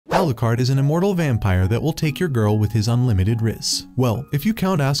Alucard is an immortal vampire that will take your girl with his unlimited riz. Well, if you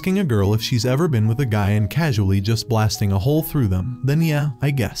count asking a girl if she's ever been with a guy and casually just blasting a hole through them, then yeah,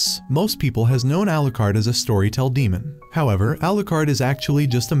 I guess. Most people has known Alucard as a storytell demon. However, Alucard is actually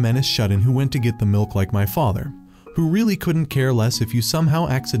just a menace shut-in who went to get the milk like my father, who really couldn't care less if you somehow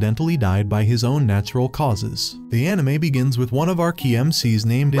accidentally died by his own natural causes. The anime begins with one of our key MCs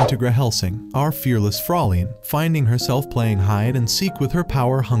named Hellsing, our fearless Fraulein, finding herself playing hide and seek with her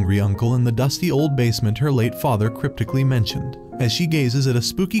power-hungry uncle in the dusty old basement her late father cryptically mentioned. As she gazes at a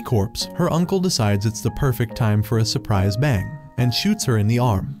spooky corpse, her uncle decides it's the perfect time for a surprise bang, and shoots her in the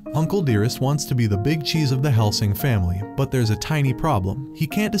arm. Uncle Dearest wants to be the big cheese of the Hellsing family, but there's a tiny problem. He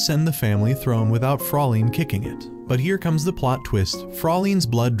can't ascend the family throne without Fraulein kicking it. But here comes the plot twist. Fraulein's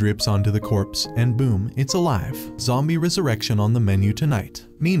blood drips onto the corpse, and boom, it's alive. Zombie resurrection on the menu tonight.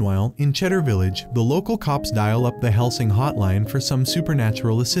 Meanwhile, in Cheddar Village, the local cops dial up the Hellsing hotline for some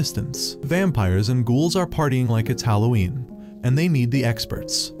supernatural assistance. Vampires and ghouls are partying like it's Halloween, and they need the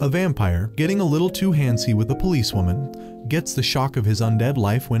experts. A vampire, getting a little too handsy with a policewoman, gets the shock of his undead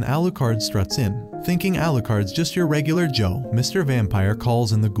life when Alucard struts in. Thinking Alucard's just your regular Joe, Mr. Vampire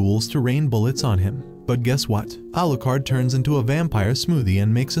calls in the ghouls to rain bullets on him. But guess what? Alucard turns into a vampire smoothie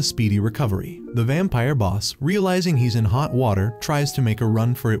and makes a speedy recovery. The vampire boss, realizing he's in hot water, tries to make a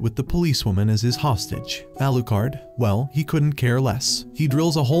run for it with the policewoman as his hostage. Alucard, well, he couldn't care less. He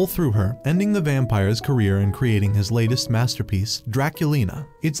drills a hole through her, ending the vampire's career and creating his latest masterpiece, Draculina.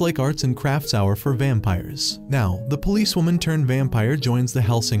 It's like arts and crafts hour for vampires. Now, the policewoman turned vampire joins the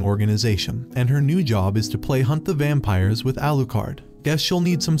Hellsing organization, and her new job is to play hunt the vampires with Alucard. Guess she'll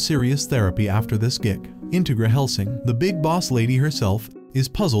need some serious therapy after this gig. Hellsing, the big boss lady herself, is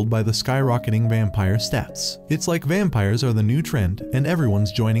puzzled by the skyrocketing vampire stats. It's like vampires are the new trend and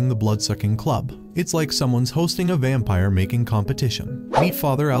everyone's joining the bloodsucking club. It's like someone's hosting a vampire making competition. Meet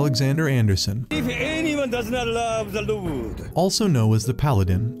Father Alexander Anderson. If anyone does not love the Lord. Also known as the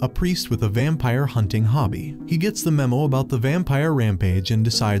Paladin, a priest with a vampire hunting hobby. He gets the memo about the vampire rampage and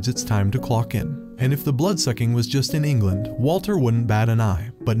decides it's time to clock in. And if the bloodsucking was just in England, Walter wouldn't bat an eye.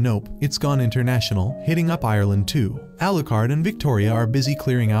 But nope, it's gone international, hitting up Ireland too. Alucard and Victoria are busy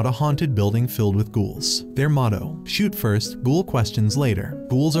clearing out a haunted building filled with ghouls. Their motto, shoot first, ghoul questions later.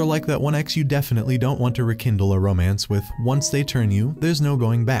 Ghouls are like that one ex you definitely don't want to rekindle a romance with. Once they turn you, there's no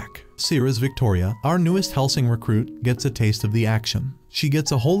going back. Seras Victoria, our newest Hellsing recruit, gets a taste of the action. She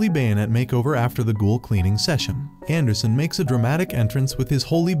gets a holy bayonet makeover after the ghoul cleaning session. Anderson makes a dramatic entrance with his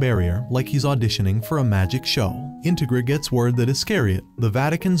holy barrier like he's auditioning for a magic show. Integra gets word that Iscariot, the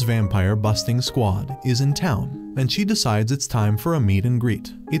Vatican's vampire busting squad, is in town, and she decides it's time for a meet and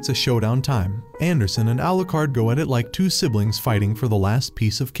greet. It's a showdown time. Anderson and Alucard go at it like two siblings fighting for the last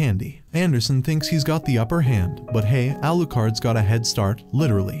piece of candy. Anderson thinks he's got the upper hand, but hey, Alucard's got a head start,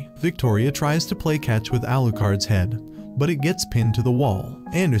 literally. Victoria tries to play catch with Alucard's head, but it gets pinned to the wall.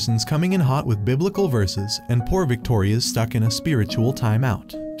 Anderson's coming in hot with biblical verses, and poor Victoria's stuck in a spiritual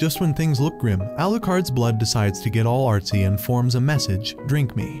timeout. Just when things look grim, Alucard's blood decides to get all artsy and forms a message,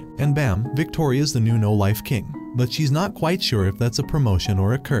 "Drink me." And bam, Victoria's the new no-life king. But she's not quite sure if that's a promotion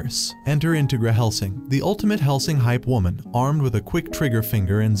or a curse. Enter Hellsing, the ultimate Hellsing hype woman, armed with a quick trigger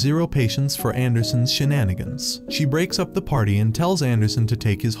finger and zero patience for Anderson's shenanigans. She breaks up the party and tells Anderson to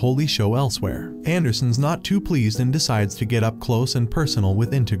take his holy show elsewhere. Anderson's not too pleased and decides to get up close and personal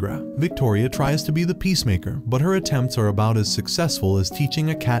with Integra. Victoria tries to be the peacemaker, but her attempts are about as successful as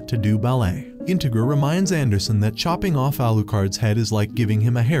teaching a cat to do ballet. Integra reminds Anderson that chopping off Alucard's head is like giving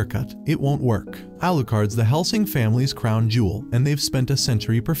him a haircut. It won't work. Alucard's the Hellsing family's crown jewel, and they've spent a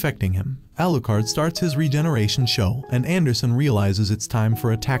century perfecting him. Alucard starts his regeneration show, and Anderson realizes it's time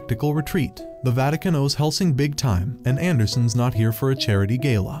for a tactical retreat. The Vatican owes Hellsing big time, and Anderson's not here for a charity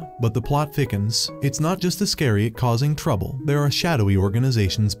gala. But the plot thickens. It's not just Iscariot causing trouble. There are shadowy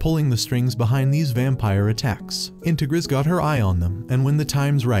organizations pulling the strings behind these vampire attacks. Integra's got her eye on them, and when the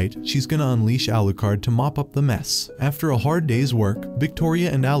time's right, she's gonna unleash Alucard to mop up the mess. After a hard day's work,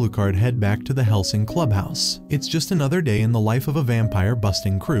 Victoria and Alucard head back to the Hellsing clubhouse. It's just another day in the life of a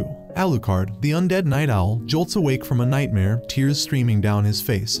vampire-busting crew. Alucard, the undead night owl, jolts awake from a nightmare, tears streaming down his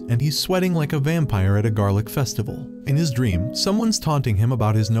face, and he's sweating like a vampire at a garlic festival. In his dream, someone's taunting him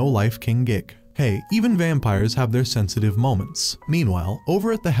about his no-life king gig. Hey, even vampires have their sensitive moments. Meanwhile,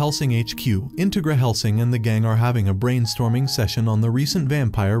 over at the Hellsing HQ, Hellsing and the gang are having a brainstorming session on the recent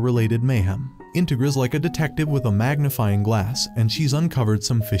vampire-related mayhem. Integra's like a detective with a magnifying glass, and she's uncovered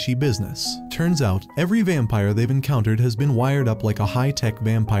some fishy business. Turns out, every vampire they've encountered has been wired up like a high-tech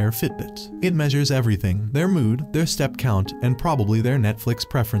vampire Fitbit. It measures everything: their mood, their step count, and probably their Netflix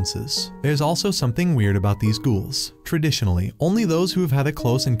preferences. There's also something weird about these ghouls. Traditionally, only those who have had a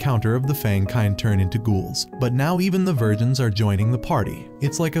close encounter of the Fang kind turn into ghouls, but now even the virgins are joining the party.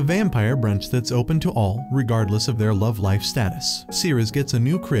 It's like a vampire brunch that's open to all, regardless of their love life status. Seras gets a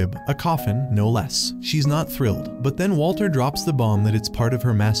new crib, a coffin, no less. She's not thrilled, but then Walter drops the bomb that it's part of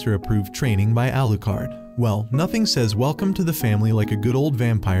her master-approved training by Alucard. Well, nothing says welcome to the family like a good old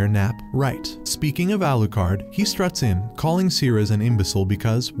vampire nap, right? Speaking of Alucard, he struts in, calling Seras an imbecile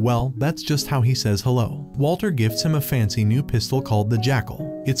because, well, that's just how he says hello. Walter gifts him a fancy new pistol called the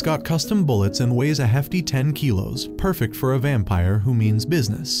Jackal. It's got custom bullets and weighs a hefty 10 kilos, perfect for a vampire who means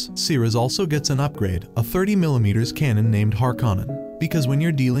business. Seras also gets an upgrade, a 30mm cannon named Harkonnen. Because when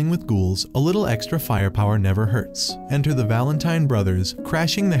you're dealing with ghouls, a little extra firepower never hurts. Enter the Valentine brothers,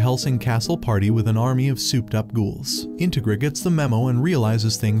 crashing the Hellsing castle party with an army of souped-up ghouls. Integra gets the memo and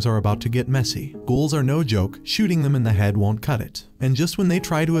realizes things are about to get messy. Ghouls are no joke, shooting them in the head won't cut it. And just when they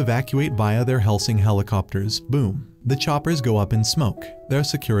try to evacuate via their Hellsing helicopters, boom. The choppers go up in smoke. Their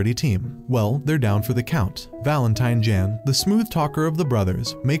security team, well, they're down for the count. Valentine Jan, the smooth talker of the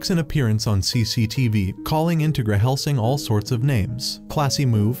brothers, makes an appearance on CCTV, calling Integra Hellsing all sorts of names. Classy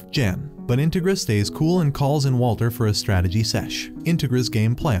move, Jan. But Integra stays cool and calls in Walter for a strategy sesh. Integra's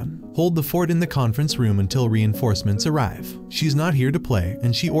game plan: hold the fort in the conference room until reinforcements arrive. She's not here to play,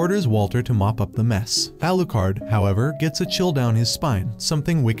 and she orders Walter to mop up the mess. Alucard, however, gets a chill down his spine.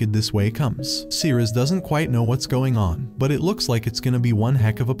 Something wicked this way comes. Seras doesn't quite know what's going on, but it looks like it's gonna be one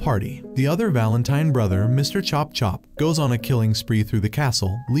heck of a party. The other Valentine brother, Mr. Chop Chop, goes on a killing spree through the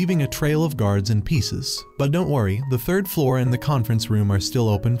castle, leaving a trail of guards in pieces. But don't worry, the third floor and the conference room are still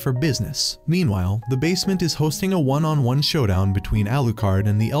open for business. Meanwhile, the basement is hosting a one-on-one showdown between Alucard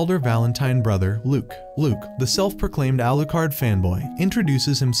and the elder Valentine brother, Luke. Luke, the self-proclaimed Alucard fanboy,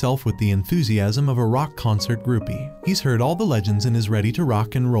 introduces himself with the enthusiasm of a rock concert groupie. He's heard all the legends and is ready to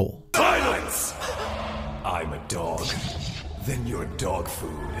rock and roll. Silence! I'm a dog. Then you're dog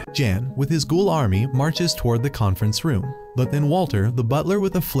food. Jan, with his ghoul army, marches toward the conference room. But then Walter, the butler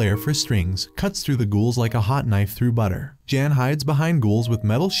with a flair for strings, cuts through the ghouls like a hot knife through butter. Jan hides behind ghouls with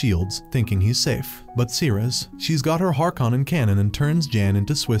metal shields, thinking he's safe. But Seras, she's got her Harkonnen cannon and turns Jan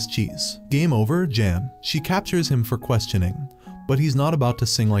into Swiss cheese. Game over, Jan. She captures him for questioning. But he's not about to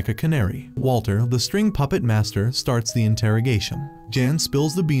sing like a canary. Walter, the string puppet master, starts the interrogation. Jan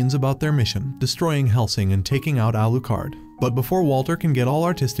spills the beans about their mission, destroying Hellsing and taking out Alucard. But before Walter can get all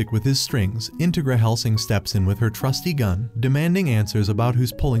artistic with his strings, Integra Hellsing steps in with her trusty gun, demanding answers about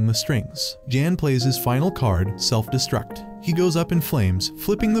who's pulling the strings. Jan plays his final card, self-destruct. He goes up in flames,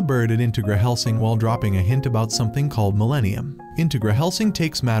 flipping the bird at Integra Hellsing while dropping a hint about something called millennium. Integra Hellsing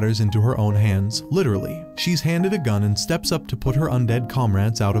takes matters into her own hands, literally. She's handed a gun and steps up to put her undead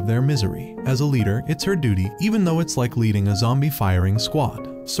comrades out of their misery. As a leader, it's her duty, even though it's like leading a zombie firing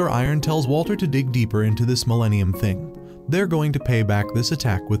squad. Sir Iron tells Walter to dig deeper into this millennium thing. They're going to pay back this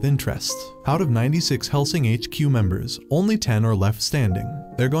attack with interest. Out of 96 Hellsing HQ members, only 10 are left standing.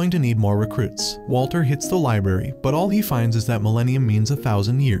 They're going to need more recruits. Walter hits the library, but all he finds is that millennium means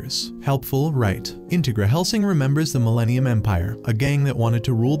 1,000 years. Helpful, right? Integra Hellsing remembers the Millennium Empire, a gang that wanted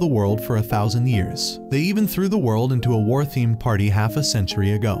to rule the world for 1,000 years. They even threw the world into a war-themed party half a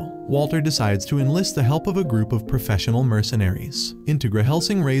century ago. Walter decides to enlist the help of a group of professional mercenaries. Integra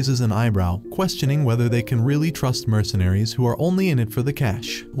Hellsing raises an eyebrow, questioning whether they can really trust mercenaries who are only in it for the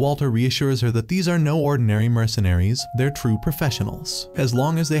cash. Walter reassures her that these are no ordinary mercenaries, they're true professionals. As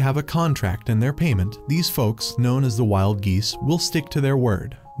long as they have a contract and their payment, these folks, known as the Wild Geese, will stick to their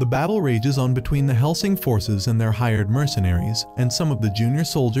word. The battle rages on between the Hellsing forces and their hired mercenaries, and some of the junior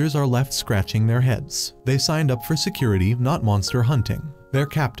soldiers are left scratching their heads. They signed up for security, not monster hunting. Their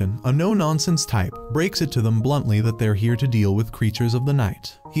captain, a no-nonsense type, breaks it to them bluntly that they're here to deal with creatures of the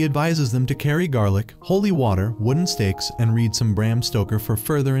night. He advises them to carry garlic, holy water, wooden stakes, and read some Bram Stoker for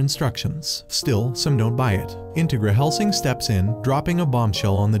further instructions. Still, some don't buy it. Integra Hellsing steps in, dropping a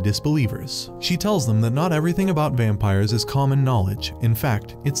bombshell on the disbelievers. She tells them that not everything about vampires is common knowledge. In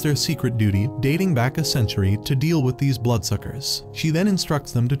fact, it's their secret duty, dating back a century, to deal with these bloodsuckers. She then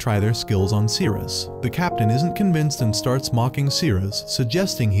instructs them to try their skills on Seras. The captain isn't convinced and starts mocking Seras,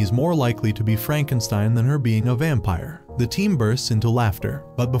 suggesting he's more likely to be Frankenstein than her being a vampire. The team bursts into laughter,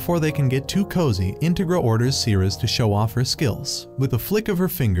 but before they can get too cozy, Integra orders Seras to show off her skills. With a flick of her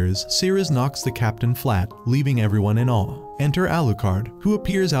fingers, Seras knocks the captain flat, leaving everyone in awe. Enter Alucard, who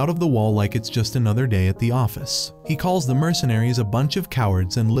appears out of the wall like it's just another day at the office. He calls the mercenaries a bunch of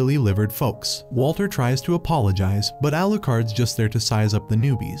cowards and lily-livered folks. Walter tries to apologize, but Alucard's just there to size up the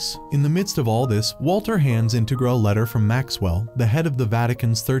newbies. In the midst of all this, Walter hands Integra a letter from Maxwell, the head of the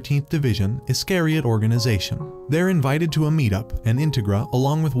Vatican's 13th Division Iscariot organization. They're invited to a meetup, and Integra,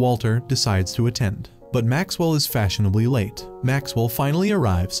 along with Walter, decides to attend. But Maxwell is fashionably late. Maxwell finally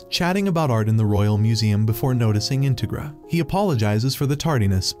arrives, chatting about art in the Royal Museum before noticing Integra. He apologizes for the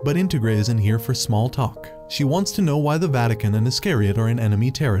tardiness, but Integra isn't here for small talk. She wants to know why the Vatican and Iscariot are in enemy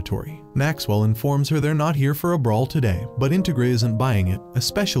territory. Maxwell informs her they're not here for a brawl today, but Integra isn't buying it,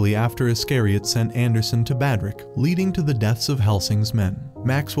 especially after Iscariot sent Anderson to Badrick, leading to the deaths of Hellsing's men.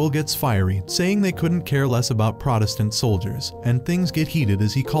 Maxwell gets fiery, saying they couldn't care less about Protestant soldiers, and things get heated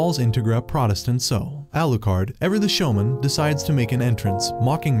as he calls Integra Protestant so. Alucard, ever the showman, decides to make an entrance,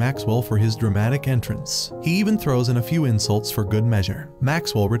 mocking Maxwell for his dramatic entrance. He even throws in a few insults for good measure.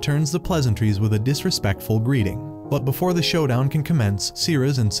 Maxwell returns the pleasantries with a disrespectful greeting. But before the showdown can commence,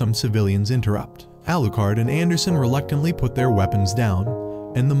 Seras and some civilians interrupt. Alucard and Anderson reluctantly put their weapons down,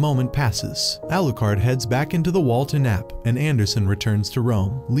 and the moment passes. Alucard heads back into the wall to nap, and Anderson returns to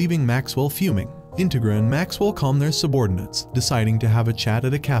Rome, leaving Maxwell fuming. Integra and Maxwell calm their subordinates, deciding to have a chat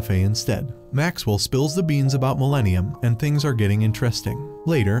at a cafe instead. Maxwell spills the beans about Millennium, and things are getting interesting.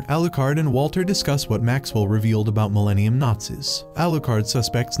 Later, Alucard and Walter discuss what Maxwell revealed about Millennium Nazis. Alucard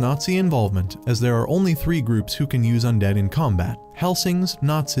suspects Nazi involvement, as there are only 3 groups who can use undead in combat: Hellsings,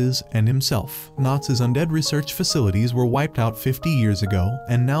 Nazis, and himself. Nazis' undead research facilities were wiped out 50 years ago,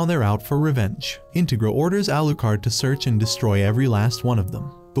 and now they're out for revenge. Integra orders Alucard to search and destroy every last one of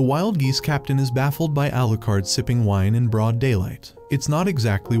them. The Wild Geese captain is baffled by Alucard sipping wine in broad daylight. It's not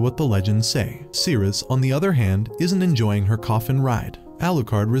exactly what the legends say. Seras, on the other hand, isn't enjoying her coffin ride.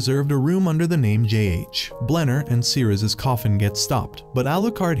 Alucard reserved a room under the name J.H. Blenner, and Seras' coffin gets stopped, but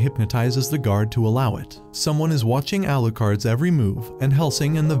Alucard hypnotizes the guard to allow it. Someone is watching Alucard's every move, and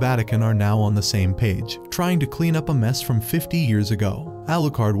Hellsing and the Vatican are now on the same page, trying to clean up a mess from 50 years ago.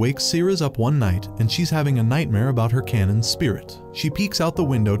 Alucard wakes Seras up one night, and she's having a nightmare about her cannon's spirit. She peeks out the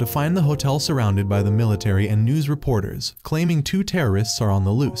window to find the hotel surrounded by the military and news reporters, claiming 2 terrorists are on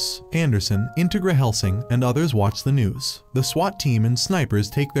the loose. Anderson, Integra Hellsing, and others watch the news. The SWAT team and snipers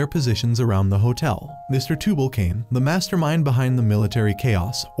take their positions around the hotel. Mr. Tubalcain, the mastermind behind the military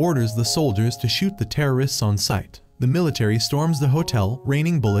chaos, orders the soldiers to shoot the terrorists on sight. The military storms the hotel,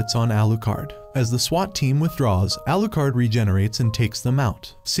 raining bullets on Alucard. As the SWAT team withdraws, Alucard regenerates and takes them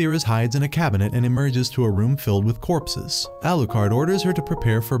out. Seras hides in a cabinet and emerges to a room filled with corpses. Alucard orders her to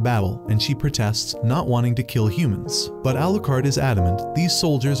prepare for battle, and she protests, not wanting to kill humans. But Alucard is adamant, these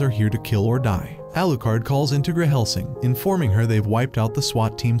soldiers are here to kill or die. Alucard calls Integra Hellsing, informing her they've wiped out the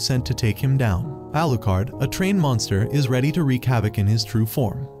SWAT team sent to take him down. Alucard, a trained monster, is ready to wreak havoc in his true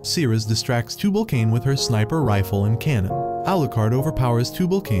form. Seras distracts Tubalcain with her sniper rifle and cannon. Alucard overpowers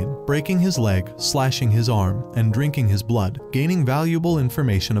Tubalcain, breaking his leg, slashing his arm, and drinking his blood, gaining valuable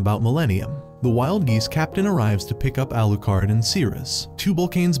information about Millennium. The Wild Geese captain arrives to pick up Alucard and Seras.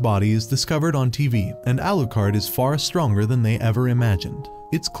 Tubalcain's body is discovered on TV, and Alucard is far stronger than they ever imagined.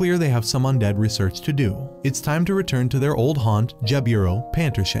 It's clear they have some undead research to do. It's time to return to their old haunt, Jeburo,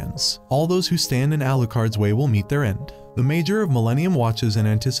 Pantershens. All those who stand in Alucard's way will meet their end. The Major of Millennium watches in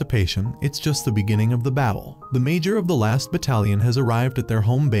anticipation. It's just the beginning of the battle. The Major of the last battalion has arrived at their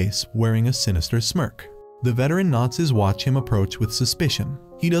home base, wearing a sinister smirk. The veteran Nazis watch him approach with suspicion.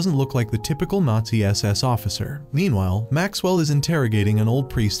 He doesn't look like the typical Nazi SS officer. Meanwhile, Maxwell is interrogating an old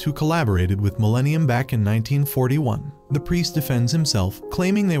priest who collaborated with Millennium back in 1941. The priest defends himself,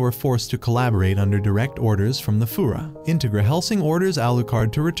 claiming they were forced to collaborate under direct orders from the Führer. Integra Hellsing orders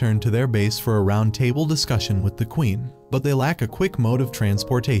Alucard to return to their base for a round-table discussion with the Queen, but they lack a quick mode of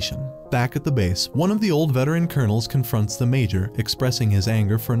transportation. Back at the base, one of the old veteran colonels confronts the Major, expressing his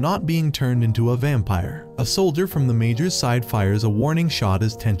anger for not being turned into a vampire. A soldier from the Major's side fires a warning shot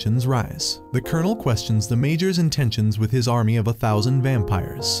as tensions rise. The colonel questions the Major's intentions with his army of 1,000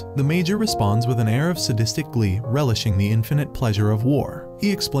 vampires. The Major responds with an air of sadistic glee, relishing the infinite pleasure of war.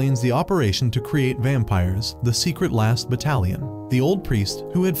 He explains the operation to create vampires, the secret last battalion. The old priest,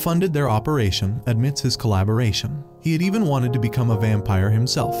 who had funded their operation, admits his collaboration. He had even wanted to become a vampire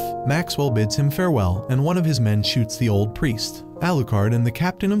himself. Maxwell bids him farewell, and one of his men shoots the old priest. Alucard and the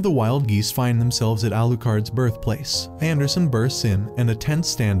captain of the Wild Geese find themselves at Alucard's birthplace. Anderson bursts in, and a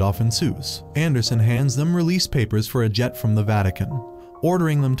tense standoff ensues. Anderson hands them release papers for a jet from the Vatican,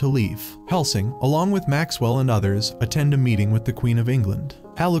 ordering them to leave. Hellsing, along with Maxwell and others, attend a meeting with the Queen of England.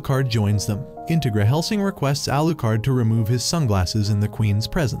 Alucard joins them. Hellsing requests Alucard to remove his sunglasses in the Queen's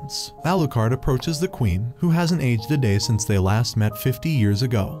presence. Alucard approaches the Queen, who hasn't aged a day since they last met 50 years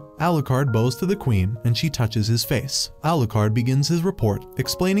ago. Alucard bows to the Queen, and she touches his face. Alucard begins his report,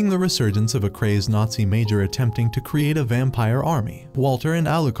 explaining the resurgence of a crazed Nazi major attempting to create a vampire army. Walter and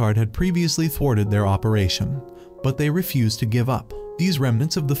Alucard had previously thwarted their operation, but they refused to give up. These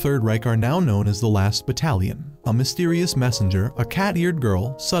remnants of the Third Reich are now known as the Last Battalion. A mysterious messenger, a cat-eared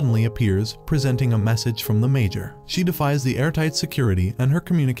girl, suddenly appears, presenting a message from the Major. She defies the airtight security, and her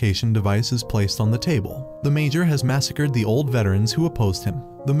communication device is placed on the table. The Major has massacred the old veterans who opposed him.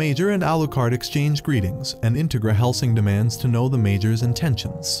 The Major and Alucard exchange greetings, and Hellsing demands to know the Major's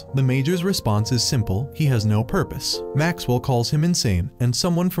intentions. The Major's response is simple: he has no purpose. Maxwell calls him insane, and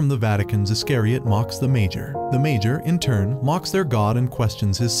someone from the Vatican's Iscariot mocks the Major. The Major, in turn, mocks their god and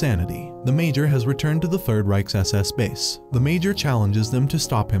questions his sanity. The Major has returned to the Third Reich's SS base. The Major challenges them to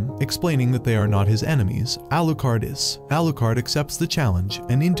stop him, explaining that they are not his enemies. Alucard is. Alucard accepts the challenge,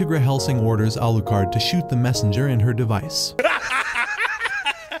 and Hellsing orders Alucard to shoot the messenger in her device.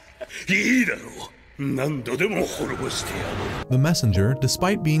 The messenger,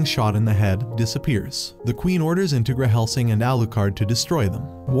 despite being shot in the head, disappears. The Queen orders Hellsing and Alucard to destroy them.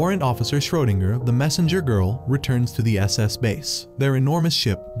 Warrant Officer Schrödinger, the messenger girl, returns to the SS base. Their enormous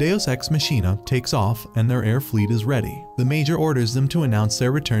ship, Deus Ex Machina, takes off, and their air fleet is ready. The Major orders them to announce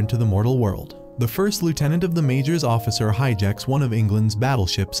their return to the mortal world. The first lieutenant of the Major's officer hijacks one of England's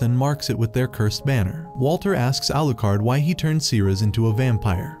battleships and marks it with their cursed banner. Walter asks Alucard why he turned Seras into a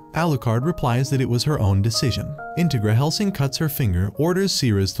vampire. Alucard replies that it was her own decision. Hellsing cuts her finger, orders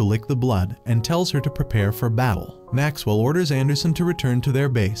Seras to lick the blood, and tells her to prepare for battle. Maxwell orders Anderson to return to their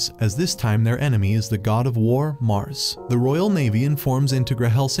base, as this time their enemy is the god of war, Mars. The Royal Navy informs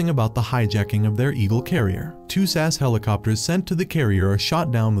Hellsing about the hijacking of their Eagle carrier. 2 SAS helicopters sent to the carrier are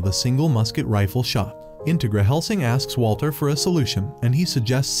shot down with a single musket rifle shot. Hellsing asks Walter for a solution, and he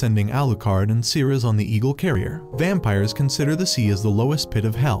suggests sending Alucard and Seras on the Eagle carrier. Vampires consider the sea as the lowest pit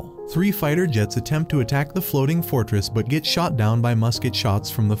of hell. 3 fighter jets attempt to attack the floating fortress but get shot down by musket shots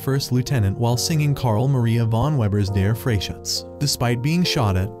from the first lieutenant while singing Karl Maria von Weber's Der Freischütz. Despite being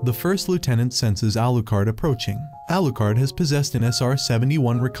shot at, the first lieutenant senses Alucard approaching. Alucard has possessed an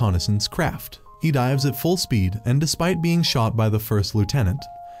SR-71 reconnaissance craft. He dives at full speed, and despite being shot by the first lieutenant,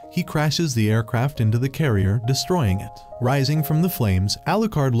 he crashes the aircraft into the carrier, destroying it. Rising from the flames,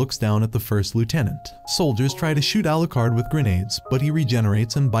 Alucard looks down at the first lieutenant. Soldiers try to shoot Alucard with grenades, but he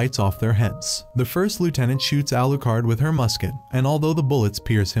regenerates and bites off their heads. The first lieutenant shoots Alucard with her musket, and although the bullets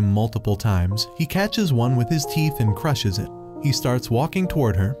pierce him multiple times, he catches one with his teeth and crushes it. He starts walking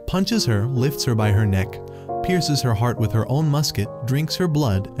toward her, punches her, lifts her by her neck, pierces her heart with her own musket, drinks her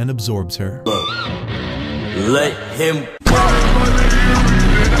blood, and absorbs her. Let him.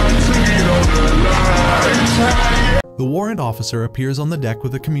 The warrant officer appears on the deck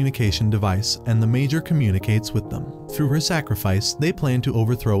with a communication device, and the Major communicates with them. Through her sacrifice, they plan to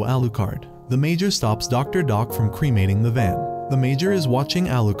overthrow Alucard. The Major stops Dr. Doc from cremating the van. The Major is watching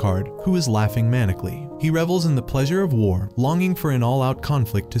Alucard, who is laughing manically. He revels in the pleasure of war, longing for an all-out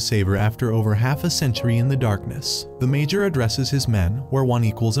conflict to savor after over half a century in the darkness. The Major addresses his men, where 1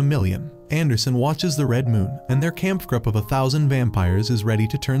 equals a million. Anderson watches the red moon, and their camp group of 1,000 vampires is ready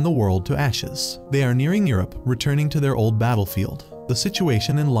to turn the world to ashes. They are nearing Europe, returning to their old battlefield. The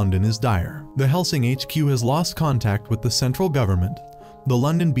situation in London is dire. The Hellsing HQ has lost contact with the central government. The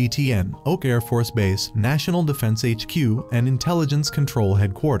London BTN, Oak Air Force Base, National Defense HQ, and Intelligence Control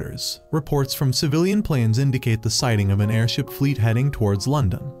Headquarters. Reports from civilian planes indicate the sighting of an airship fleet heading towards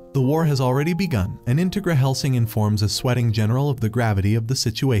London. The war has already begun, and Hellsing informs a sweating general of the gravity of the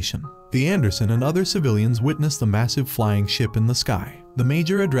situation. The Anderson and other civilians witness the massive flying ship in the sky. The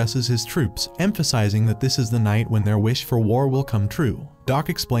Major addresses his troops, emphasizing that this is the night when their wish for war will come true. Doc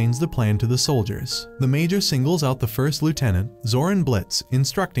explains the plan to the soldiers. The Major singles out the first lieutenant, Zoran Blitz,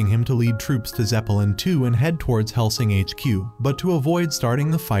 instructing him to lead troops to Zeppelin 2 and head towards Hellsing HQ, but to avoid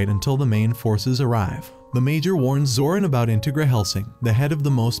starting the fight until the main forces arrive. The Major warns Zoran about Hellsing, the head of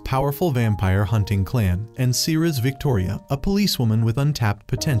the most powerful vampire hunting clan, and Seras Victoria, a policewoman with untapped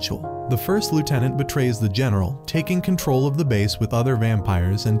potential. The first lieutenant betrays the general, taking control of the base with other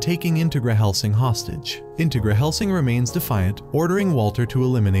vampires and taking Hellsing hostage. Hellsing remains defiant, ordering Walter to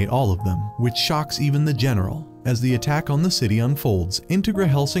eliminate all of them, which shocks even the general. As the attack on the city unfolds,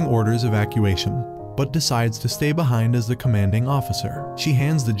 Hellsing orders evacuation, but decides to stay behind as the commanding officer. She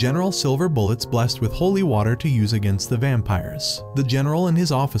hands the general silver bullets blessed with holy water to use against the vampires. The general and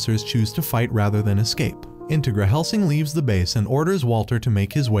his officers choose to fight rather than escape. Integra Hellsing leaves the base and orders Walter to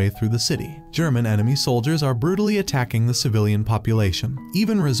make his way through the city. German enemy soldiers are brutally attacking the civilian population,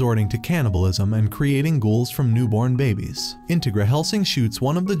 even resorting to cannibalism and creating ghouls from newborn babies. Integra Hellsing shoots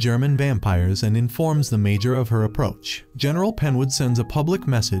one of the German vampires and informs the Major of her approach. General Penwood sends a public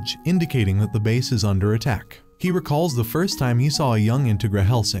message indicating that the base is under attack. He recalls the first time he saw a young Integra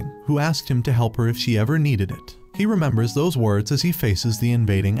Hellsing, who asked him to help her if she ever needed it. He remembers those words as he faces the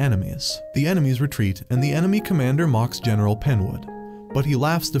invading enemies. The enemies retreat, and the enemy commander mocks General Penwood. But he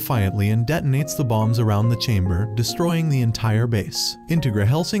laughs defiantly and detonates the bombs around the chamber, destroying the entire base. Integra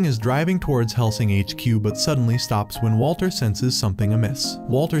Hellsing is driving towards Hellsing HQ but suddenly stops when Walter senses something amiss.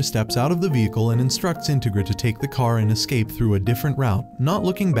 Walter steps out of the vehicle and instructs Integra to take the car and escape through a different route, not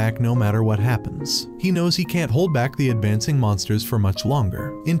looking back no matter what happens. He knows he can't hold back the advancing monsters for much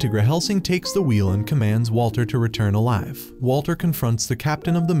longer. Integra Hellsing takes the wheel and commands Walter to return alive. Walter confronts the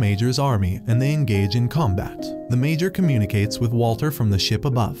captain of the Major's army and they engage in combat. The Major communicates with Walter from the ship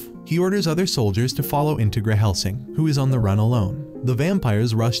above. He orders other soldiers to follow Integra Hellsing, who is on the run alone. The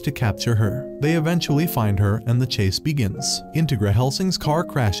vampires rush to capture her. They eventually find her and the chase begins. Integra Hellsing's car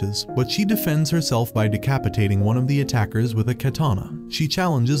crashes, but she defends herself by decapitating one of the attackers with a katana. She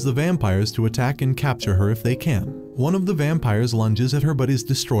challenges the vampires to attack and capture her if they can. One of the vampires lunges at her but is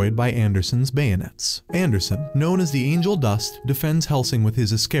destroyed by Anderson's bayonets. Anderson, known as the Angel Dust, defends Hellsing with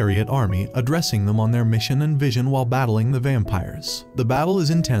his Iscariot army, addressing them on their mission and vision while battling the vampires. The battle is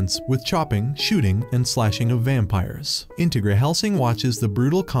intense, with chopping, shooting, and slashing of vampires. Integra Hellsing watches the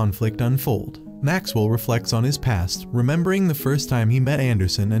brutal conflict unfold. Maxwell reflects on his past, remembering the first time he met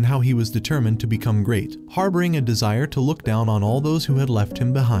Anderson and how he was determined to become great, harboring a desire to look down on all those who had left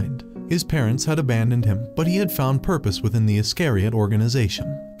him behind. His parents had abandoned him, but he had found purpose within the Iscariot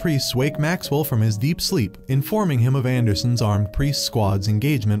organization. Priests wake Maxwell from his deep sleep, informing him of Anderson's armed priest squad's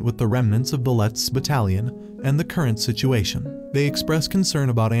engagement with the remnants of the Let's battalion and the current situation. They express concern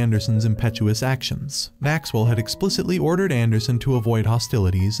about Anderson's impetuous actions. Maxwell had explicitly ordered Anderson to avoid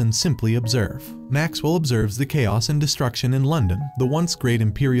hostilities and simply observe. Maxwell observes the chaos and destruction in London, the once great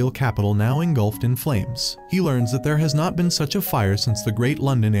imperial capital now engulfed in flames. He learns that there has not been such a fire since the Great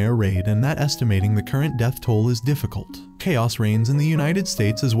London Air Raid and that estimating the current death toll is difficult. Chaos reigns in the United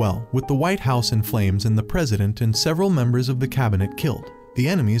States as well, with the White House in flames and the president and several members of the cabinet killed. The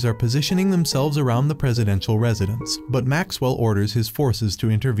enemies are positioning themselves around the presidential residence, but Maxwell orders his forces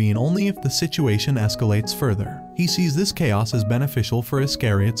to intervene only if the situation escalates further. He sees this chaos as beneficial for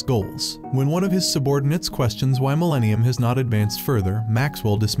Iscariot's goals. When one of his subordinates questions why Millennium has not advanced further,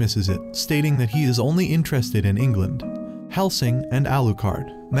 Maxwell dismisses it, stating that he is only interested in England, Hellsing, and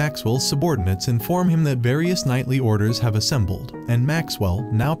Alucard. Maxwell's subordinates inform him that various knightly orders have assembled, and Maxwell,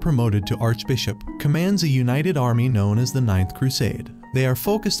 now promoted to Archbishop, commands a united army known as the Ninth Crusade. They are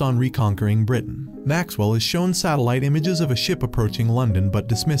focused on reconquering Britain. Maxwell is shown satellite images of a ship approaching London but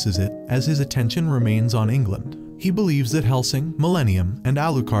dismisses it, as his attention remains on England. He believes that Hellsing, Millennium, and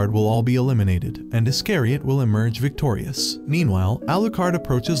Alucard will all be eliminated, and Iscariot will emerge victorious. Meanwhile, Alucard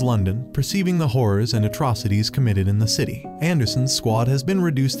approaches London, perceiving the horrors and atrocities committed in the city. Anderson's squad has been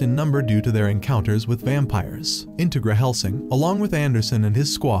reduced in number due to their encounters with vampires. Integra Hellsing, along with Anderson and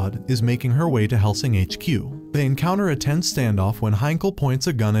his squad, is making her way to Hellsing HQ. They encounter a tense standoff when Heinkel points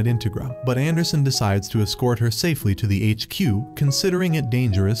a gun at Integra, but Anderson decides to escort her safely to the HQ, considering it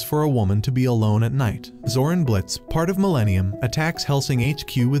dangerous for a woman to be alone at night. Zoran Blitz, part of Millennium, attacks Hellsing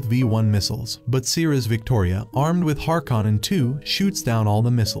HQ with V1 missiles, but Seras Victoria, armed with Harkonnen II, shoots down all the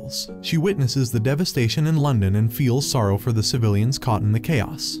missiles. She witnesses the devastation in London and feels sorrow for the civilians caught in the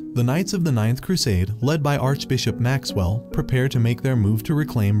chaos. The Knights of the Ninth Crusade, led by Archbishop Maxwell, prepare to make their move to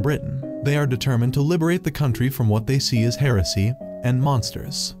reclaim Britain. They are determined to liberate the country from what they see as heresy and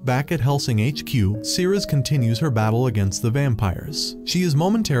monsters. Back at Hellsing HQ, Seras continues her battle against the vampires. She is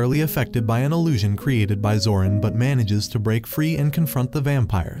momentarily affected by an illusion created by Zoran but manages to break free and confront the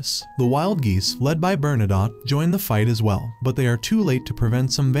vampires. The Wild Geese, led by Bernadotte, join the fight as well, but they are too late to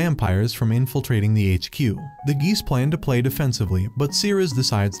prevent some vampires from infiltrating the HQ. The Geese plan to play defensively, but Seras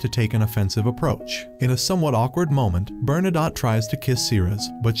decides to take an offensive approach. In a somewhat awkward moment, Bernadotte tries to kiss Seras,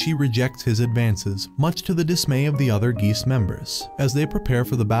 but she rejects his advances, much to the dismay of the other Geese members. As they prepare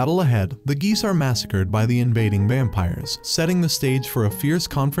for the battle ahead, the Geese are massacred by the invading vampires, setting the stage for a fierce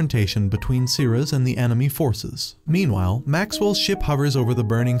confrontation between Seras and the enemy forces. Meanwhile, Maxwell's ship hovers over the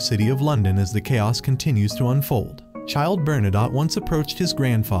burning city of London as the chaos continues to unfold. Child Bernadotte once approached his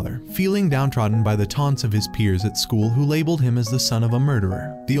grandfather, feeling downtrodden by the taunts of his peers at school who labeled him as the son of a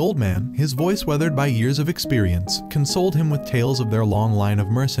murderer. The old man, his voice weathered by years of experience, consoled him with tales of their long line of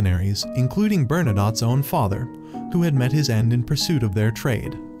mercenaries, including Bernadotte's own father, who had met his end in pursuit of their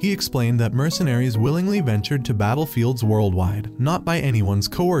trade. He explained that mercenaries willingly ventured to battlefields worldwide, not by anyone's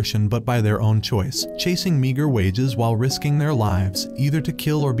coercion but by their own choice, chasing meager wages while risking their lives, either to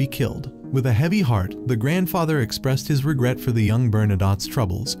kill or be killed. With a heavy heart, the grandfather expressed his regret for the young Bernadotte's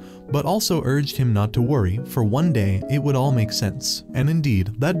troubles, but also urged him not to worry, for one day it would all make sense. And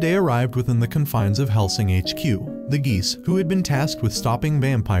indeed, that day arrived within the confines of Hellsing HQ. The geese, who had been tasked with stopping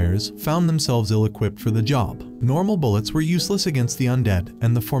vampires, found themselves ill-equipped for the job. Normal bullets were useless against the undead,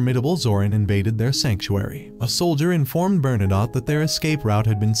 and the formidable Zorin invaded their sanctuary. A soldier informed Bernadotte that their escape route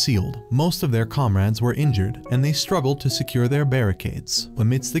had been sealed. Most of their comrades were injured, and they struggled to secure their barricades.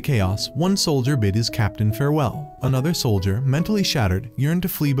 Amidst the chaos, one soldier bid his captain farewell. Another soldier, mentally shattered, yearned to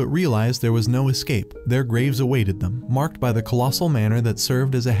flee but realized there was no escape. Their graves awaited them, marked by the colossal manor that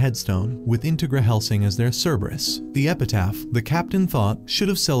served as a headstone, with Integra Hellsing as their Cerberus. The epitaph, the captain thought, should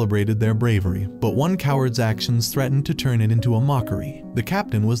have celebrated their bravery, but one coward's actions threatened to turn it into a mockery. The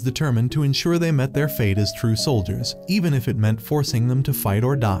captain was determined to ensure they met their fate as true soldiers, even if it meant forcing them to fight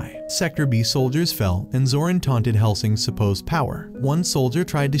or die. Sector B soldiers fell, and Zorin taunted Hellsing's supposed power. One soldier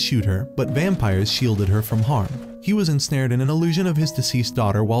tried to shoot her, but vampires shielded her from harm. He was ensnared in an illusion of his deceased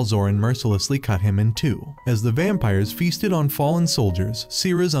daughter while Zorin mercilessly cut him in two. As the vampires feasted on fallen soldiers,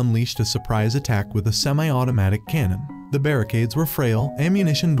 Seras unleashed a surprise attack with a semi-automatic cannon. The barricades were frail,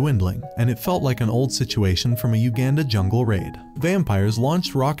 ammunition dwindling, and it felt like an old situation from a Uganda jungle raid. Vampires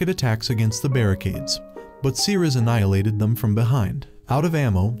launched rocket attacks against the barricades, but Seras annihilated them from behind. Out of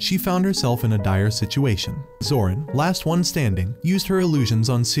ammo, she found herself in a dire situation. Zorin, last one standing, used her illusions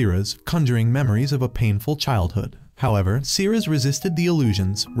on Seras, conjuring memories of a painful childhood. However, Seras resisted the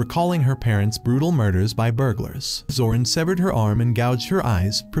illusions, recalling her parents' brutal murders by burglars. Zorin severed her arm and gouged her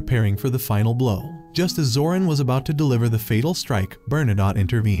eyes, preparing for the final blow. Just as Zorin was about to deliver the fatal strike, Bernadotte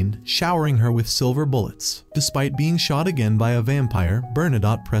intervened, showering her with silver bullets. Despite being shot again by a vampire,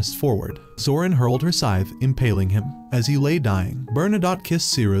 Bernadotte pressed forward. Zorin hurled her scythe, impaling him. As he lay dying, Bernadotte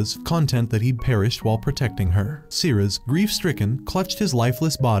kissed Seras, content that he'd perished while protecting her. Seras, grief-stricken, clutched his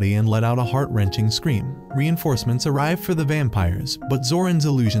lifeless body and let out a heart-wrenching scream. Reinforcements arrived for the vampires, but Zorin's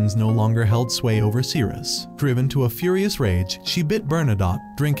illusions no longer held sway over Seras. Driven to a furious rage, she bit Bernadotte,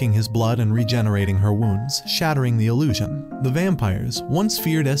 drinking his blood and regenerating her wounds, shattering the illusion. The vampires, once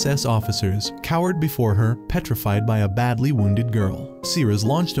feared SS officers, cowered before her, petrified by a badly wounded girl. Seras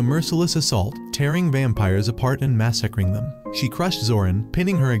launched a merciless assault, tearing vampires apart and massacring them. She crushed Zorin,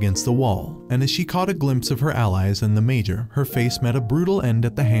 pinning her against the wall, and as she caught a glimpse of her allies and the Major, her face met a brutal end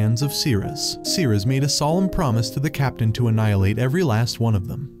at the hands of Seras. Seras made a solemn promise to the captain to annihilate every last one of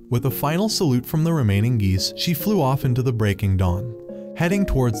them. With a final salute from the remaining geese, she flew off into the breaking dawn, heading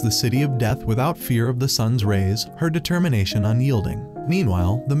towards the city of death without fear of the sun's rays, her determination unyielding.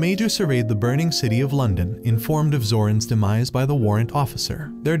 Meanwhile, the Major surveyed the burning city of London, informed of Zorin's demise by the warrant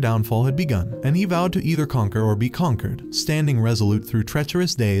officer. Their downfall had begun, and he vowed to either conquer or be conquered, standing resolute through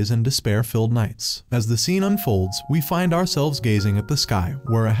treacherous days and despair-filled nights. As the scene unfolds, we find ourselves gazing at the sky,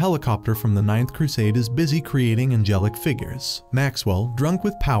 where a helicopter from the Ninth Crusade is busy creating angelic figures. Maxwell, drunk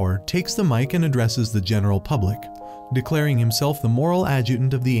with power, takes the mic and addresses the general public, declaring himself the moral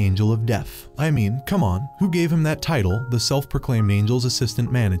adjutant of the Angel of Death. I mean, come on, who gave him that title, the self-proclaimed Angel's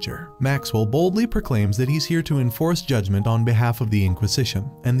assistant manager? Maxwell boldly proclaims that he's here to enforce judgment on behalf of the Inquisition,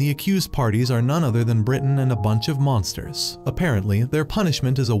 and the accused parties are none other than Britain and a bunch of monsters. Apparently, their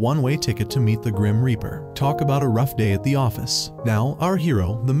punishment is a one-way ticket to meet the Grim Reaper. Talk about a rough day at the office. Now, our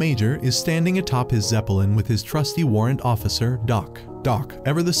hero, the Major, is standing atop his Zeppelin with his trusty warrant officer, Doc. Doc,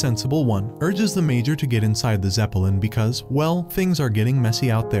 ever the sensible one, urges the Major to get inside the Zeppelin because, well, things are getting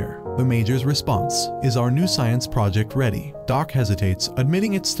messy out there. The Major's response: is our new science project ready? Doc hesitates,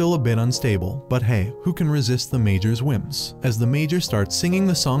 admitting it's still a bit unstable, but hey, who can resist the Major's whims? As the Major starts singing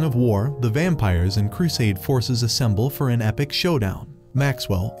the Song of War, the vampires and Crusade forces assemble for an epic showdown.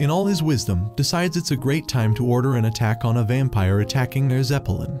 Maxwell, in all his wisdom, decides it's a great time to order an attack on a vampire attacking their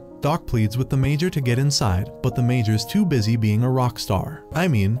Zeppelin. Doc pleads with the Major to get inside, but the Major's too busy being a rock star. I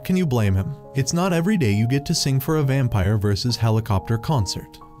mean, can you blame him? It's not every day you get to sing for a vampire versus helicopter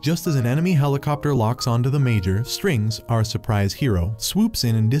concert. Just as an enemy helicopter locks onto the Major, Strings, our surprise hero, swoops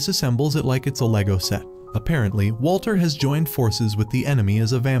in and disassembles it like it's a Lego set. Apparently, Walter has joined forces with the enemy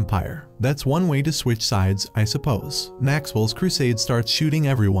as a vampire. That's one way to switch sides, I suppose. Maxwell's crusade starts shooting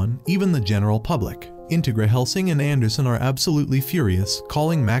everyone, even the general public. Integra Hellsing and Anderson are absolutely furious,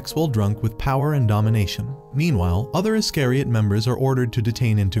 calling Maxwell drunk with power and domination. Meanwhile, other Iscariot members are ordered to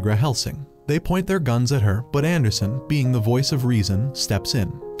detain Integra Hellsing. They point their guns at her, but Anderson, being the voice of reason, steps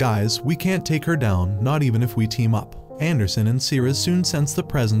in. Guys, we can't take her down, not even if we team up. Anderson and Seras soon sense the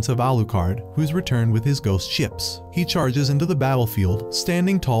presence of Alucard, who's returned with his ghost ships. He charges into the battlefield,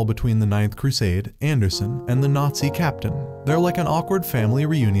 standing tall between the Ninth Crusade, Anderson, and the Nazi captain. They're like an awkward family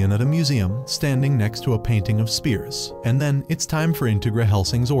reunion at a museum, standing next to a painting of spears. And then, it's time for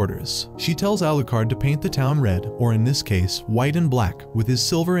Hellsing's orders. She tells Alucard to paint the town red, or in this case, white and black, with his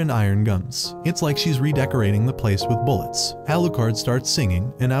silver and iron guns. It's like she's redecorating the place with bullets. Alucard starts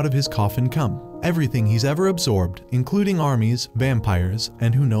singing, and out of his coffin come everything he's ever absorbed, including armies, vampires,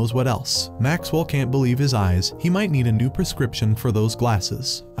 and who knows what else. Maxwell can't believe his eyes. He might need a new prescription for those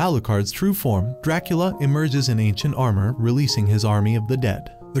glasses. Alucard's true form, Dracula, emerges in ancient armor, releasing his army of the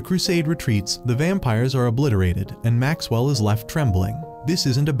dead. The crusade retreats, the vampires are obliterated, and Maxwell is left trembling. This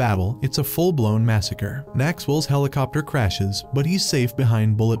isn't a battle, it's a full-blown massacre. Maxwell's helicopter crashes, but he's safe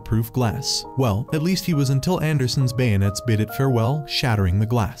behind bulletproof glass. Well, at least he was until Anderson's bayonets bid it farewell, shattering the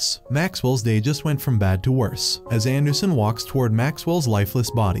glass. Maxwell's day just went from bad to worse, as Anderson walks toward Maxwell's lifeless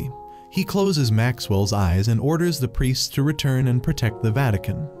body. He closes Maxwell's eyes and orders the priests to return and protect the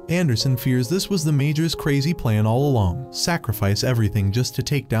Vatican. Anderson fears this was the Major's crazy plan all along, sacrifice everything just to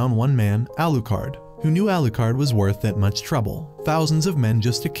take down one man, Alucard. Who knew Alucard was worth that much trouble? Thousands of men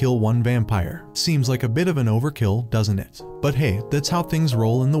just to kill one vampire. Seems like a bit of an overkill, doesn't it? But hey, that's how things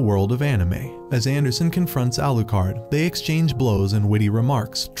roll in the world of anime. As Anderson confronts Alucard, they exchange blows and witty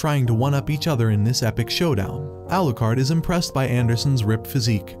remarks, trying to one-up each other in this epic showdown. Alucard is impressed by Anderson's ripped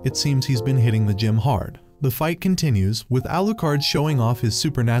physique. It seems he's been hitting the gym hard. The fight continues, with Alucard showing off his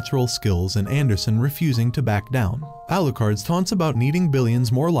supernatural skills and Anderson refusing to back down. Alucard's taunts about needing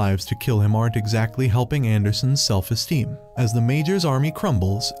billions more lives to kill him aren't exactly helping Anderson's self-esteem. As the Major's army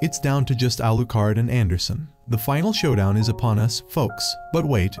crumbles, it's down to just Alucard and Anderson. The final showdown is upon us, folks. But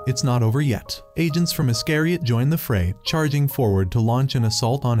wait, it's not over yet. Agents from Iscariot join the fray, charging forward to launch an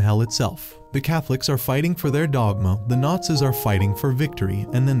assault on Hell itself. The Catholics are fighting for their dogma, the Nazis are fighting for victory,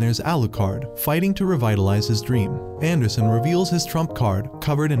 and then there's Alucard, fighting to revitalize his dream. Anderson reveals his trump card,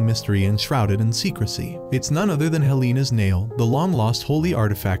 covered in mystery and shrouded in secrecy. It's none other than Helena's nail, the long-lost holy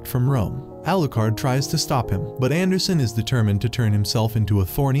artifact from Rome. Alucard tries to stop him, but Anderson is determined to turn himself into a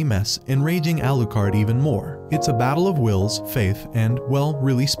thorny mess, enraging Alucard even more. It's a battle of wills, faith, and, well,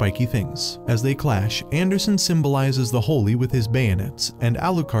 really spiky things. As they clash, Anderson symbolizes the holy with his bayonets, and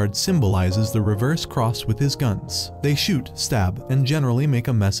Alucard symbolizes the reverse cross with his guns. They shoot, stab, and generally make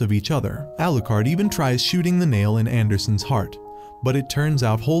a mess of each other. Alucard even tries shooting the nail in Anderson's heart. But it turns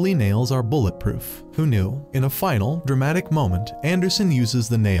out holy nails are bulletproof. Who knew? In a final, dramatic moment, Anderson uses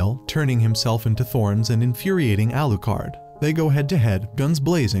the nail, turning himself into thorns and infuriating Alucard. They go head-to-head, guns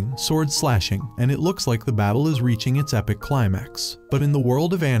blazing, swords slashing, and it looks like the battle is reaching its epic climax. But in the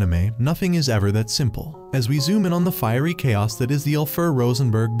world of anime, nothing is ever that simple. As we zoom in on the fiery chaos that is the Ulfur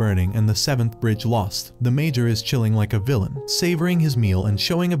Rosenberg burning and the 7th bridge lost, the Major is chilling like a villain, savoring his meal and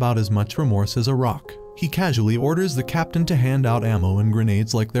showing about as much remorse as a rock. He casually orders the captain to hand out ammo and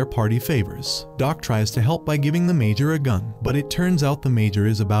grenades like their party favors. Doc tries to help by giving the Major a gun, but it turns out the Major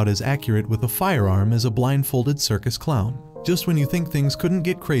is about as accurate with a firearm as a blindfolded circus clown. Just when you think things couldn't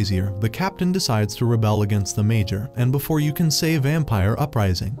get crazier, the captain decides to rebel against the Major, and before you can say vampire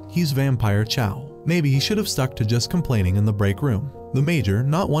uprising, he's vampire chow. Maybe he should have stuck to just complaining in the break room. The Major,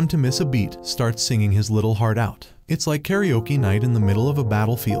 not one to miss a beat, starts singing his little heart out. It's like karaoke night in the middle of a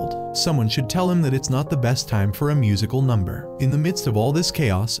battlefield. Someone should tell him that it's not the best time for a musical number. In the midst of all this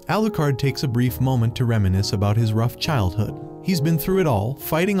chaos, Alucard takes a brief moment to reminisce about his rough childhood. He's been through it all,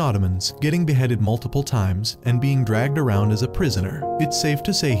 fighting Ottomans, getting beheaded multiple times, and being dragged around as a prisoner. It's safe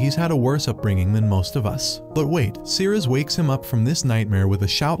to say he's had a worse upbringing than most of us. But wait, Seras wakes him up from this nightmare with a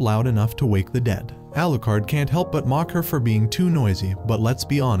shout loud enough to wake the dead. Alucard can't help but mock her for being too noisy, but let's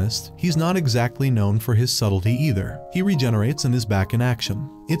be honest, he's not exactly known for his subtlety either. He regenerates and is back in action.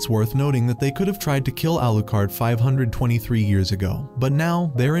 It's worth noting that they could have tried to kill Alucard 523 years ago, but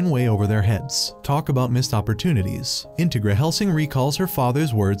now they're in way over their heads. Talk about missed opportunities. Hellsing recalls her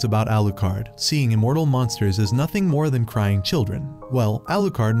father's words about Alucard, seeing immortal monsters as nothing more than crying children. Well,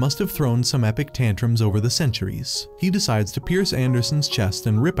 Alucard must have thrown some epic tantrums over the centuries. He decides to pierce Anderson's chest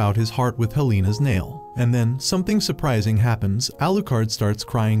and rip out his heart with Helena's nail. And then, something surprising happens. Alucard starts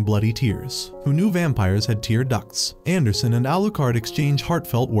crying bloody tears. Who knew vampires had tear ducts? Anderson and Alucard exchange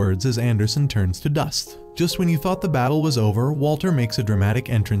heartfelt words as Anderson turns to dust. Just when you thought the battle was over, Walter makes a dramatic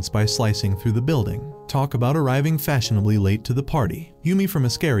entrance by slicing through the building. Talk about arriving fashionably late to the party. Yumi from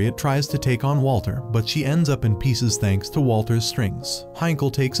Iscariot tries to take on Walter, but she ends up in pieces thanks to Walter's strings.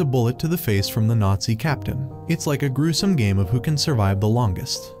 Heinkel takes a bullet to the face from the Nazi captain. It's like a gruesome game of who can survive the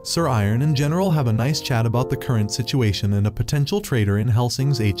longest. Sir Iron and General have a nice chat about the current situation and a potential traitor in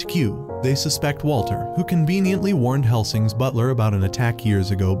Hellsing's HQ. They suspect Walter, who conveniently warned Hellsing's butler about an attack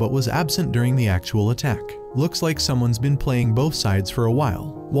years ago but was absent during the actual attack. Looks like someone's been playing both sides for a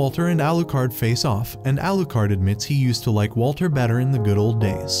while. Walter and Alucard face off, and Alucard admits he used to like Walter better in the good old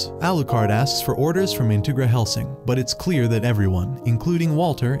days. Alucard asks for orders from Integra Hellsing, but it's clear that everyone, including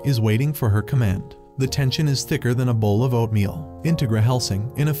Walter, is waiting for her command. The tension is thicker than a bowl of oatmeal. Integra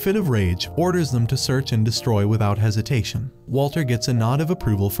Hellsing, in a fit of rage, orders them to search and destroy without hesitation. Walter gets a nod of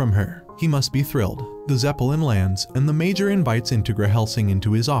approval from her. He must be thrilled. The Zeppelin lands, and the Major invites Integra Hellsing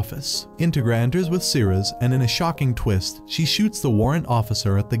into his office. Integra enters with Seras, and in a shocking twist, she shoots the warrant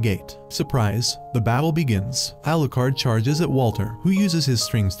officer at the gate. Surprise! The battle begins. Alucard charges at Walter, who uses his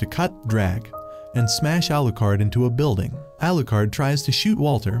strings to cut, drag, and smash Alucard into a building. Alucard tries to shoot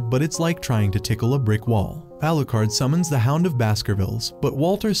Walter, but it's like trying to tickle a brick wall. Alucard summons the Hound of Baskervilles, but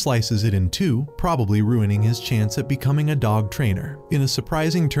Walter slices it in two, probably ruining his chance at becoming a dog trainer. In a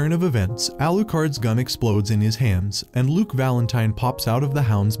surprising turn of events, Alucard's gun explodes in his hands, and Luke Valentine pops out of the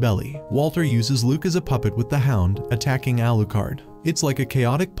Hound's belly. Walter uses Luke as a puppet with the Hound, attacking Alucard. It's like a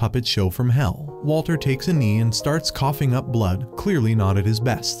chaotic puppet show from hell. Walter takes a knee and starts coughing up blood, clearly not at his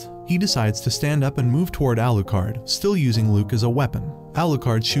best. He decides to stand up and move toward Alucard, still using Luke as a weapon.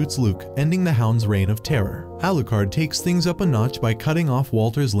 Alucard shoots Luke, ending the Hound's reign of terror. Alucard takes things up a notch by cutting off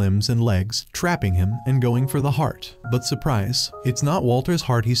Walter's limbs and legs, trapping him, and going for the heart. But surprise, it's not Walter's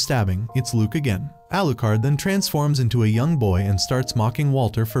heart he's stabbing, it's Luke again. Alucard then transforms into a young boy and starts mocking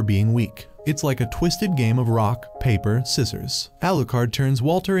Walter for being weak. It's like a twisted game of rock, paper, scissors. Alucard turns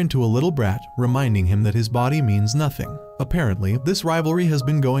Walter into a little brat, reminding him that his body means nothing. Apparently, this rivalry has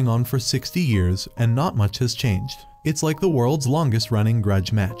been going on for 60 years, and not much has changed. It's like the world's longest-running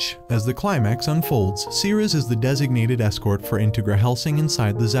grudge match. As the climax unfolds, Seras is the designated escort for Integra Hellsing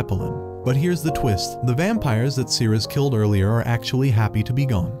inside the Zeppelin. But here's the twist, the vampires that Seras killed earlier are actually happy to be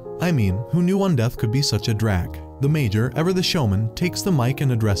gone. I mean, who knew one death could be such a drag? The Major, ever the showman, takes the mic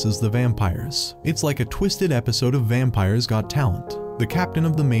and addresses the vampires. It's like a twisted episode of Vampires Got Talent. The captain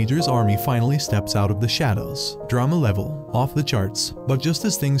of the Major's army finally steps out of the shadows. Drama level, off the charts. But just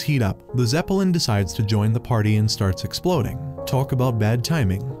as things heat up, the Zeppelin decides to join the party and starts exploding. Talk about bad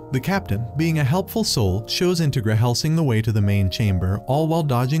timing. The captain, being a helpful soul, shows Integra Hellsing the way to the main chamber, all while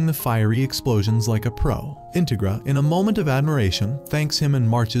dodging the fiery explosions like a pro. Integra, in a moment of admiration, thanks him and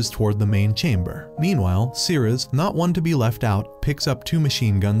marches toward the main chamber. Meanwhile, Seras, not one to be left out, picks up 2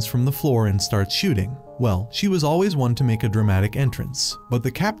 machine guns from the floor and starts shooting. Well, she was always one to make a dramatic entrance. But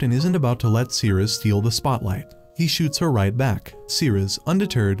the captain isn't about to let Seras steal the spotlight. He shoots her right back. Seras,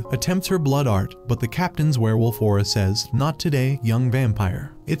 undeterred, attempts her blood art, but the captain's werewolf aura says, "Not today, young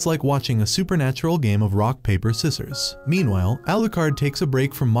vampire." It's like watching a supernatural game of rock, paper, scissors. Meanwhile, Alucard takes a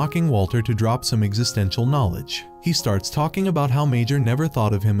break from mocking Walter to drop some existential knowledge. He starts talking about how Major never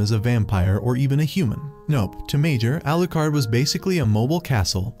thought of him as a vampire or even a human. Nope, to Major, Alucard was basically a mobile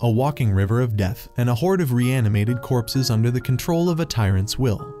castle, a walking river of death, and a horde of reanimated corpses under the control of a tyrant's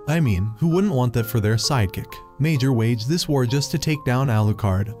will. I mean, who wouldn't want that for their sidekick? Major waged this war just to take down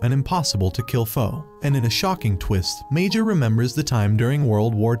Alucard, an impossible-to-kill foe. And in a shocking twist, Major remembers the time during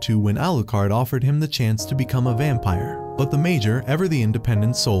World War II when Alucard offered him the chance to become a vampire. But the Major, ever the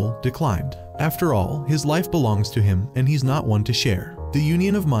independent soul, declined. After all, his life belongs to him, and he's not one to share. The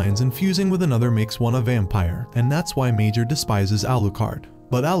union of minds infusing with another makes one a vampire, and that's why Major despises Alucard.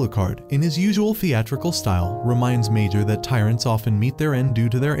 But Alucard, in his usual theatrical style, reminds Major that tyrants often meet their end due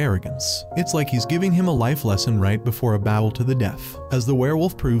to their arrogance. It's like he's giving him a life lesson right before a battle to the death. As the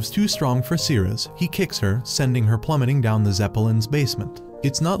werewolf proves too strong for Seras, he kicks her, sending her plummeting down the Zeppelin's basement.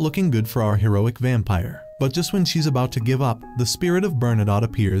 It's not looking good for our heroic vampire. But just when she's about to give up, the spirit of Bernadotte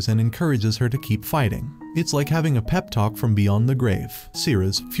appears and encourages her to keep fighting. It's like having a pep talk from beyond the grave.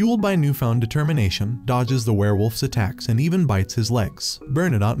 Seras, fueled by newfound determination, dodges the werewolf's attacks and even bites his legs.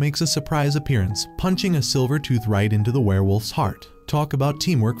 Bernadotte makes a surprise appearance, punching a silver tooth right into the werewolf's heart. Talk about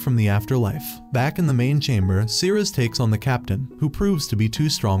teamwork from the afterlife. Back in the main chamber, Seras takes on the captain, who proves to be too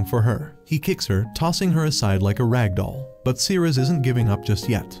strong for her. He kicks her, tossing her aside like a ragdoll. But Seras isn't giving up just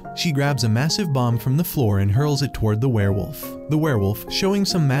yet. She grabs a massive bomb from the floor and hurls it toward the werewolf. The werewolf, showing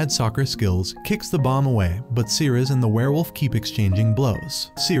some mad soccer skills, kicks the bomb away, but Seras and the werewolf keep exchanging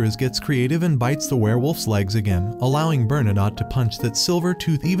blows. Seras gets creative and bites the werewolf's legs again, allowing Bernadotte to punch that silver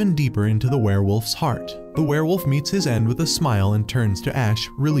tooth even deeper into the werewolf's heart. The werewolf meets his end with a smile and turns to ash,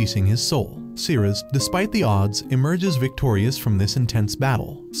 releasing his soul. Seras, despite the odds, emerges victorious from this intense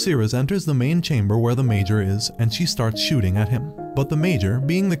battle. Seras enters the main chamber where the Major is, and she starts shooting at him. But the Major,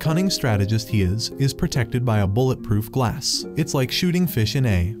 being the cunning strategist he is protected by a bulletproof glass. It's like shooting fish in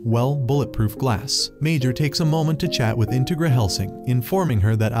a, well, bulletproof glass. Major takes a moment to chat with Integra Hellsing, informing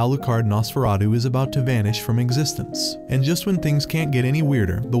her that Alucard Nosferatu is about to vanish from existence. And just when things can't get any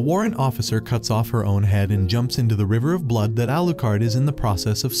weirder, the warrant officer cuts off her own head and jumps into the river of blood that Alucard is in the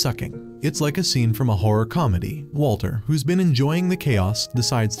process of sucking. It's like a scene from a horror comedy. Walter, who's been enjoying the chaos,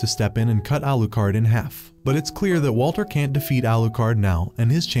 decides to step in and cut Alucard in half. But it's clear that Walter can't defeat Alucard now,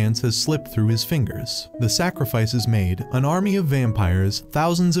 and his chance has slipped through his fingers. The sacrifice is made. An army of vampires,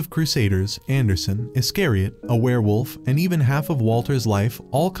 thousands of crusaders, Anderson, Iscariot, a werewolf, and even half of Walter's life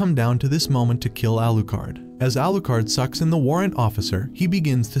all come down to this moment to kill Alucard. As Alucard sucks in the warrant officer, he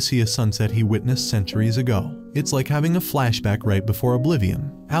begins to see a sunset he witnessed centuries ago. It's like having a flashback right before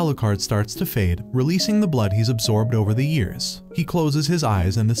oblivion. Alucard starts to fade, releasing the blood he's absorbed over the years. He closes his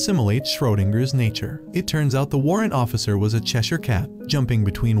eyes and assimilates Schrodinger's nature. It turns out the warrant officer was a Cheshire cat, jumping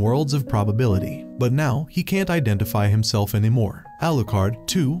between worlds of probability. But now, he can't identify himself anymore. Alucard,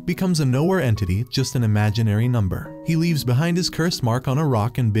 too, becomes a nowhere entity, just an imaginary number. He leaves behind his cursed mark on a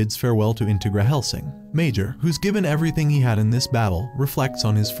rock and bids farewell to Integra Hellsing. Major, who's given everything he had in this battle, reflects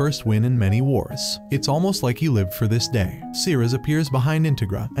on his first win in many wars. It's almost like he lived for this day. Seras appears behind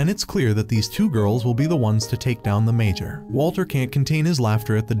Integra, and it's clear that these two girls will be the ones to take down the Major. Walter can't contain his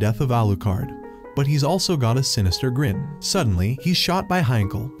laughter at the death of Alucard, but he's also got a sinister grin. Suddenly, he's shot by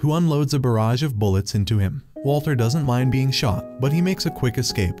Heinkel, who unloads a barrage of bullets into him. Walter doesn't mind being shot, but he makes a quick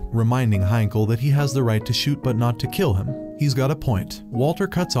escape, reminding Heinkel that he has the right to shoot but not to kill him. He's got a point. Walter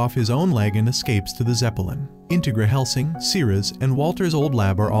cuts off his own leg and escapes to the Zeppelin. Integra Hellsing, Seras, and Walter's old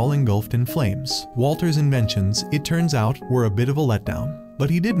lab are all engulfed in flames. Walter's inventions, it turns out, were a bit of a letdown. But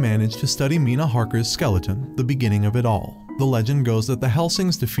he did manage to study Mina Harker's skeleton, the beginning of it all. The legend goes that the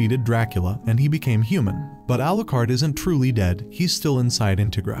Hellsings defeated Dracula and he became human. But Alucard isn't truly dead, he's still inside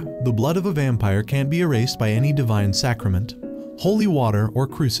Integra. The blood of a vampire can't be erased by any divine sacrament, holy water, or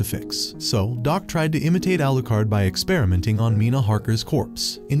crucifix. So, Doc tried to imitate Alucard by experimenting on Mina Harker's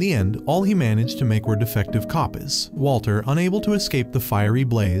corpse. In the end, all he managed to make were defective copies. Walter, unable to escape the fiery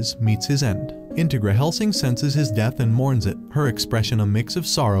blaze, meets his end. Integra Hellsing senses his death and mourns it, her expression a mix of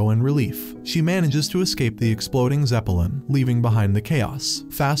sorrow and relief. She manages to escape the exploding Zeppelin, leaving behind the chaos.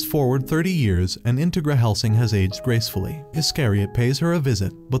 Fast forward 30 years, and Integra Hellsing has aged gracefully. Iscariot pays her a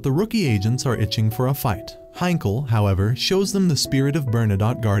visit, but the rookie agents are itching for a fight. Heinkel, however, shows them the spirit of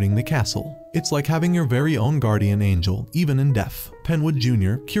Bernadotte guarding the castle. It's like having your very own guardian angel, even in death. Penwood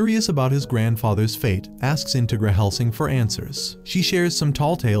Jr., curious about his grandfather's fate, asks Integra Hellsing for answers. She shares some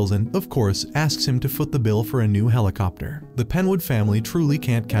tall tales and, of course, asks him to foot the bill for a new helicopter. The Penwood family truly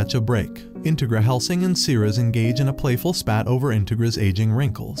can't catch a break. Integra Hellsing and Seras engage in a playful spat over Integra's aging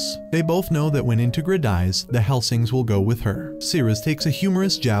wrinkles. They both know that when Integra dies, the Hellsings will go with her. Seras takes a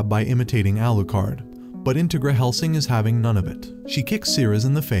humorous jab by imitating Alucard, but Integra Hellsing is having none of it. She kicks Seras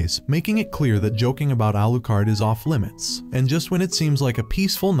in the face, making it clear that joking about Alucard is off limits. And just when it seems like a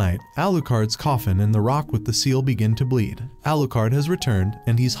peaceful night, Alucard's coffin and the rock with the seal begin to bleed. Alucard has returned,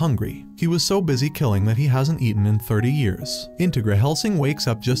 and he's hungry. He was so busy killing that he hasn't eaten in 30 years. Integra Hellsing wakes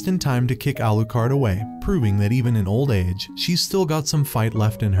up just in time to kick Alucard away, proving that even in old age, she's still got some fight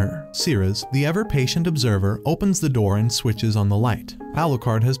left in her. Seras, the ever-patient observer, opens the door and switches on the light.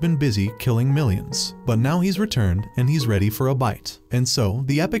 Alucard has been busy killing millions, but now he's returned and he's ready for a bite. And so,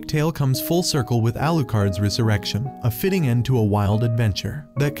 the epic tale comes full circle with Alucard's resurrection, a fitting end to a wild adventure.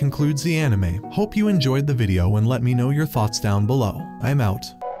 That concludes the anime. Hope you enjoyed the video and let me know your thoughts down below. I'm out.